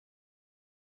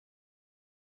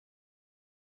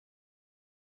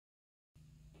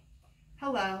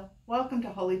Hello, welcome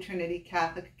to Holy Trinity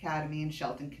Catholic Academy in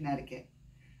Shelton, Connecticut.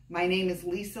 My name is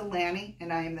Lisa Lanny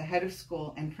and I am the head of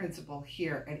school and principal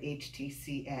here at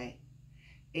HTCA.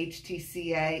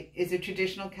 HTCA is a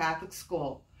traditional Catholic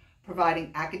school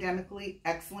providing academically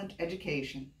excellent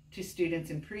education to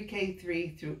students in pre-K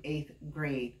 3 through 8th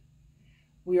grade.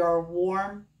 We are a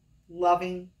warm,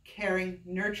 loving, caring,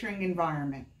 nurturing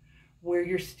environment where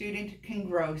your student can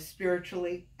grow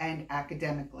spiritually and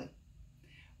academically.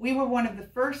 We were one of the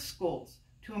first schools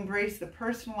to embrace the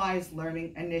personalized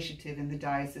learning initiative in the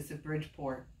Diocese of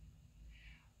Bridgeport.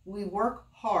 We work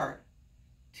hard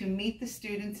to meet the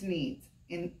students' needs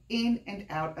in and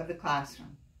out of the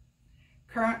classroom.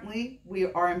 Currently, we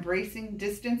are embracing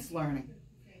distance learning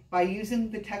by using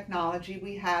the technology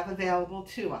we have available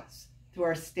to us through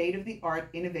our state-of-the-art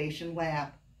innovation lab,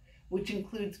 which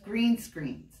includes green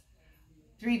screens,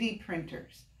 3D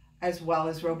printers, as well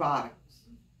as robotics.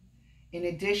 In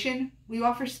addition, we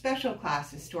offer special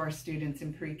classes to our students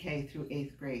in pre-K through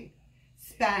 8th grade: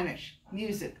 Spanish,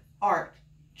 music, art,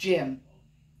 gym.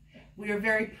 We are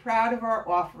very proud of our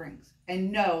offerings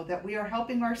and know that we are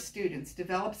helping our students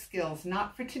develop skills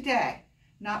not for today,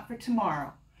 not for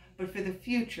tomorrow, but for the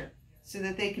future, so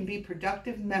that they can be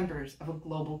productive members of a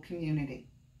global community.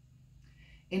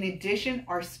 In addition,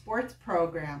 our sports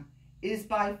program is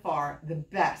by far the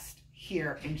best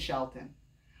here in Shelton.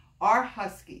 Our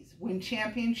Huskies win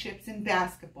championships in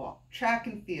basketball, track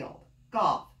and field,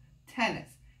 golf,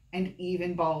 tennis, and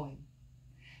even bowling.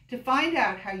 To find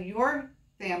out how your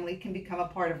family can become a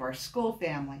part of our school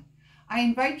family, I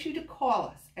invite you to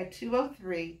call us at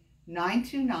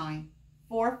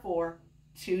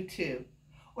 203-929-4422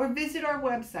 or visit our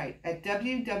website at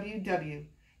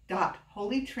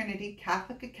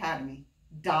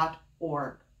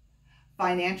www.holytrinitycatholicacademy.org.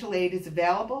 Financial aid is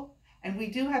available, and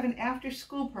we do have an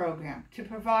after-school program to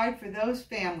provide for those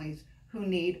families who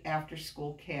need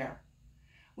after-school care.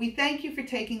 We thank you for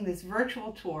taking this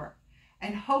virtual tour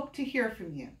and hope to hear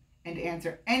from you and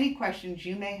answer any questions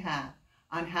you may have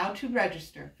on how to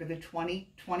register for the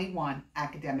 2021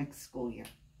 academic school year.